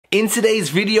In today's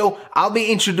video, I'll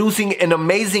be introducing an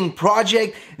amazing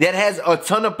project that has a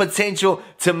ton of potential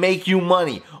to make you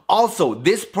money. Also,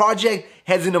 this project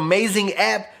has an amazing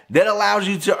app that allows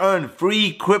you to earn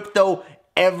free crypto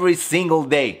every single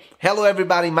day. Hello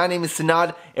everybody, my name is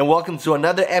Sanad and welcome to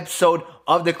another episode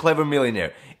of The Clever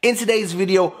Millionaire. In today's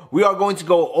video, we are going to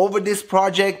go over this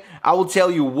project. I will tell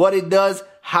you what it does,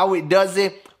 how it does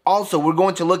it. Also, we're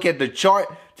going to look at the chart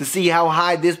to see how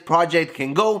high this project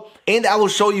can go. And I will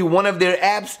show you one of their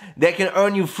apps that can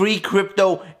earn you free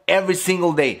crypto every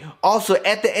single day. Also,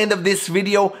 at the end of this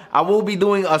video, I will be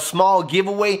doing a small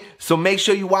giveaway. So make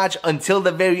sure you watch until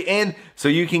the very end so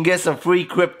you can get some free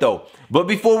crypto. But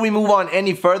before we move on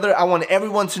any further, I want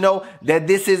everyone to know that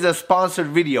this is a sponsored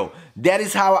video. That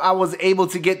is how I was able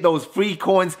to get those free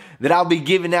coins that I'll be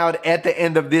giving out at the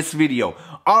end of this video.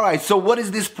 Alright, so what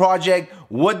is this project?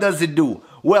 What does it do?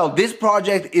 Well, this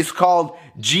project is called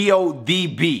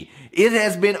GeoDB. It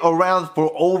has been around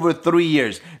for over 3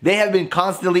 years. They have been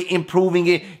constantly improving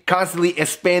it, constantly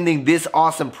expanding this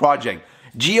awesome project.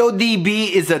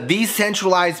 GeoDB is a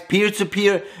decentralized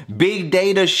peer-to-peer big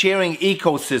data sharing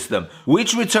ecosystem,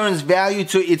 which returns value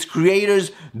to its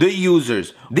creators, the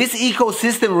users. This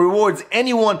ecosystem rewards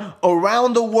anyone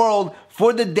around the world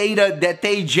for the data that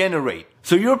they generate.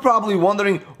 So you're probably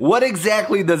wondering, what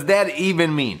exactly does that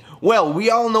even mean? Well, we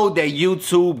all know that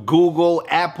YouTube, Google,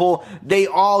 Apple, they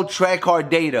all track our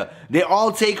data. They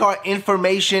all take our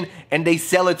information and they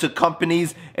sell it to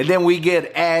companies, and then we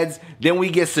get ads, then we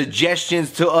get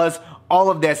suggestions to us, all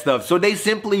of that stuff. So they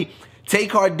simply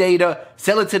take our data,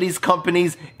 sell it to these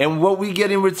companies, and what we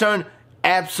get in return?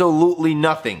 Absolutely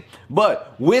nothing.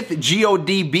 But with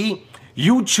GeoDB,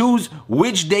 you choose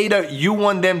which data you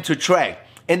want them to track.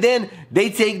 And then they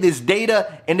take this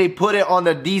data and they put it on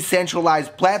the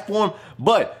decentralized platform.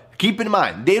 But keep in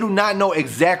mind, they do not know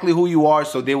exactly who you are,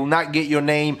 so they will not get your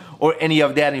name or any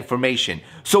of that information.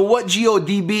 So what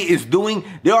GeoDB is doing,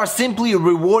 they are simply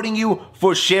rewarding you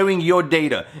for sharing your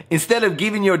data. Instead of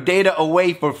giving your data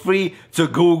away for free to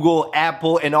Google,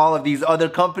 Apple, and all of these other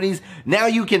companies, now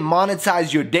you can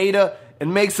monetize your data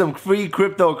and make some free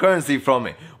cryptocurrency from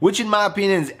it, which in my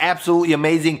opinion is absolutely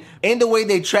amazing. And the way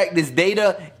they track this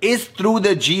data is through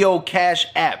the GeoCache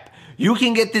app. You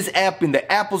can get this app in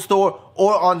the Apple Store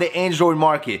or on the Android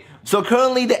market. So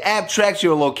currently the app tracks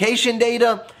your location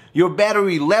data, your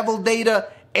battery level data,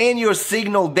 and your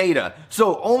signal data.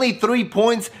 So only 3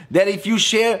 points that if you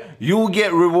share, you will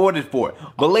get rewarded for.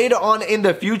 But later on in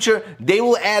the future, they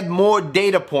will add more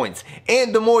data points.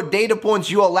 And the more data points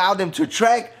you allow them to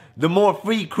track, the more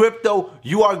free crypto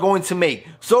you are going to make.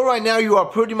 So right now you are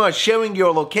pretty much sharing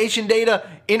your location data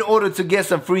in order to get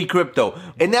some free crypto.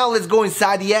 And now let's go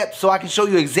inside the app so I can show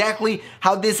you exactly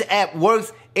how this app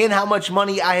works and how much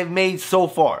money I have made so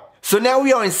far. So now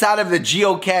we are inside of the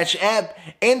GeoCache app,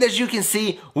 and as you can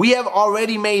see, we have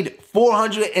already made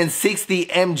 460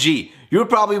 MG. You're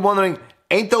probably wondering,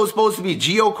 ain't those supposed to be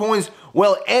Geo coins?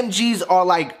 Well, MGs are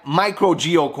like micro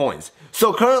Geo coins.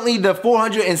 So currently the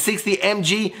 460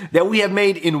 MG that we have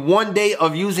made in 1 day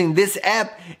of using this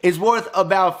app is worth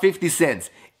about 50 cents.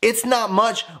 It's not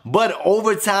much, but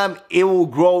over time it will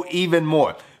grow even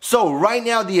more. So right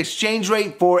now the exchange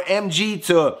rate for MG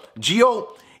to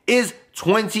Geo is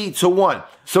 20 to 1.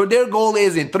 So their goal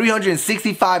is in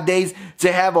 365 days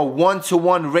to have a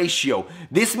 1-to-1 ratio.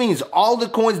 This means all the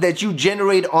coins that you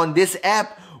generate on this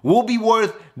app will be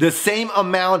worth the same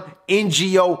amount in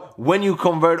Geo when you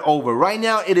convert over. Right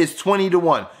now it is 20 to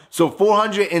 1. So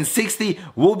 460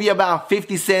 will be about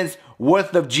 50 cents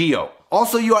worth of Geo.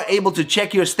 Also, you are able to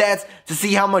check your stats to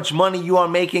see how much money you are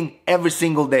making every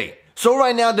single day. So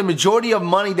right now, the majority of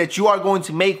money that you are going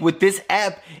to make with this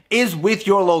app is with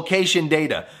your location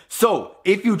data. So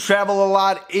if you travel a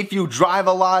lot, if you drive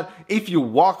a lot, if you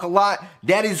walk a lot,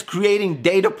 that is creating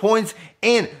data points.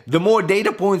 And the more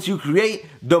data points you create,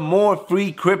 the more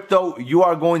free crypto you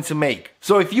are going to make.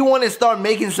 So if you want to start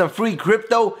making some free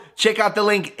crypto, check out the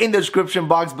link in the description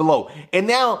box below. And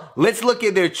now let's look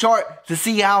at their chart to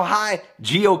see how high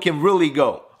Geo can really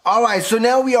go. Alright, so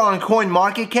now we are on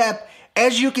CoinMarketCap.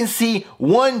 As you can see,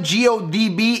 one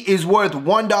GeoDB is worth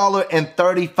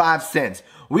 $1.35.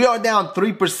 We are down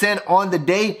 3% on the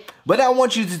day, but I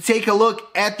want you to take a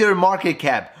look at their market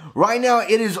cap. Right now,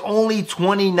 it is only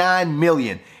 29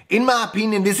 million. In my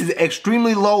opinion, this is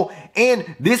extremely low,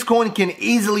 and this coin can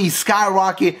easily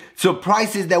skyrocket to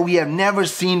prices that we have never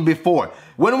seen before.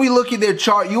 When we look at their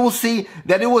chart, you will see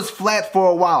that it was flat for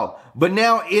a while. But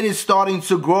now it is starting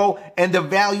to grow and the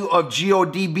value of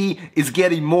GeoDB is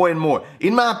getting more and more.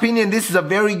 In my opinion, this is a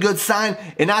very good sign,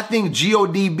 and I think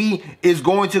GeoDB is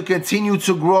going to continue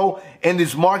to grow and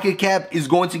this market cap is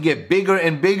going to get bigger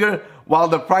and bigger, while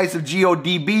the price of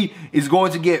GeoDB is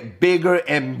going to get bigger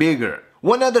and bigger.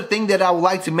 One other thing that I would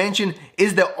like to mention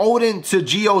is the Odin to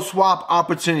Geo swap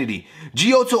opportunity.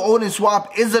 Geo to Odin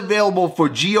swap is available for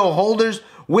Geo holders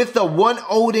with a 1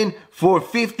 Odin for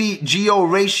 50 Geo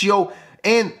ratio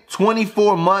and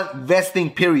 24-month vesting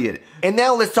period. And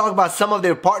now let's talk about some of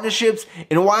their partnerships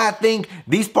and why I think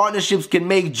these partnerships can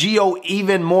make Geo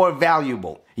even more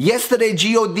valuable. Yesterday,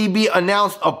 GeoDB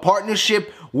announced a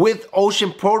partnership with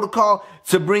Ocean Protocol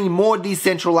to bring more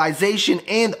decentralization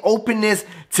and openness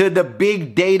to the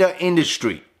big data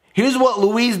industry. Here's what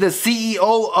Luis, the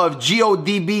CEO of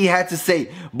GeoDB, had to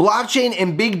say. Blockchain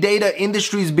and big data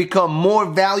industries become more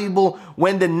valuable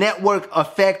when the network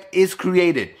effect is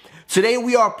created. Today,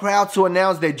 we are proud to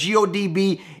announce that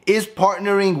GeoDB is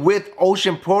partnering with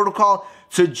Ocean Protocol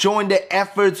to join the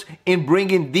efforts in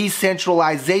bringing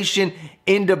decentralization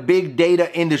in the big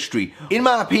data industry. In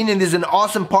my opinion, this is an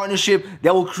awesome partnership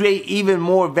that will create even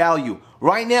more value.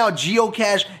 Right now,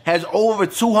 Geocache has over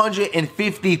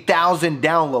 250,000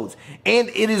 downloads, and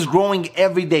it is growing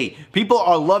every day. People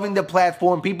are loving the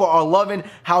platform. People are loving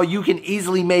how you can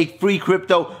easily make free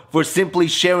crypto for simply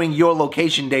sharing your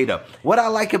location data. What I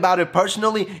like about it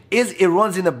personally is it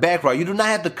runs in the background. You do not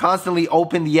have to constantly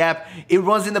open the app. It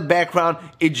runs in the background.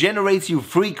 It generates you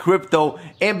free crypto,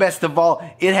 and best of all,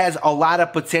 it has a lot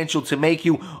of potential to make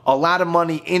you a lot of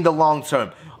money in the long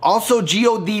term. Also,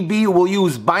 GeoDB will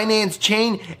use Binance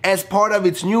Chain as part of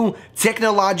its new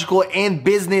technological and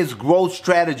business growth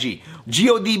strategy.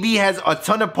 GeoDB has a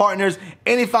ton of partners,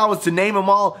 and if I was to name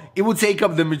them all, it would take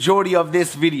up the majority of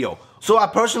this video. So I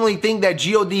personally think that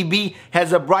GeoDB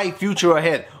has a bright future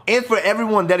ahead. And for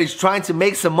everyone that is trying to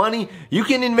make some money, you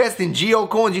can invest in Geo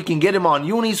coins. You can get them on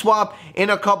Uniswap and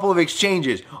a couple of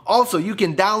exchanges. Also, you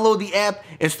can download the app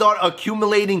and start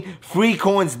accumulating free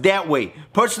coins that way.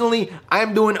 Personally,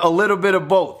 I'm doing a little bit of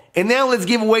both. And now let's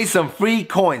give away some free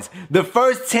coins. The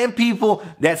first 10 people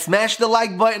that smash the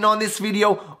like button on this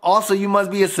video, also you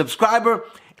must be a subscriber,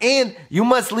 and you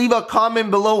must leave a comment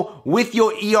below with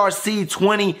your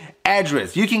ERC20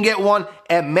 address. You can get one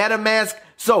at MetaMask.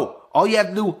 So all you have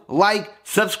to do, like,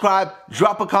 subscribe,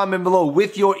 drop a comment below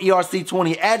with your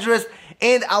ERC20 address,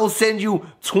 and I will send you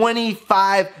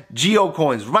 25 Geo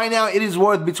coins. Right now, it is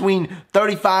worth between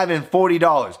 $35 and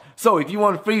 $40. So if you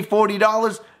want free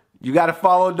 $40, you got to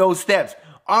follow those steps.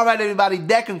 All right, everybody,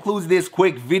 that concludes this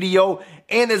quick video.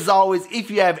 And as always, if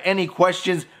you have any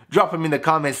questions, drop them in the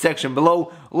comment section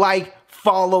below. Like,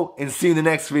 follow, and see you in the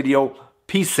next video.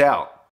 Peace out.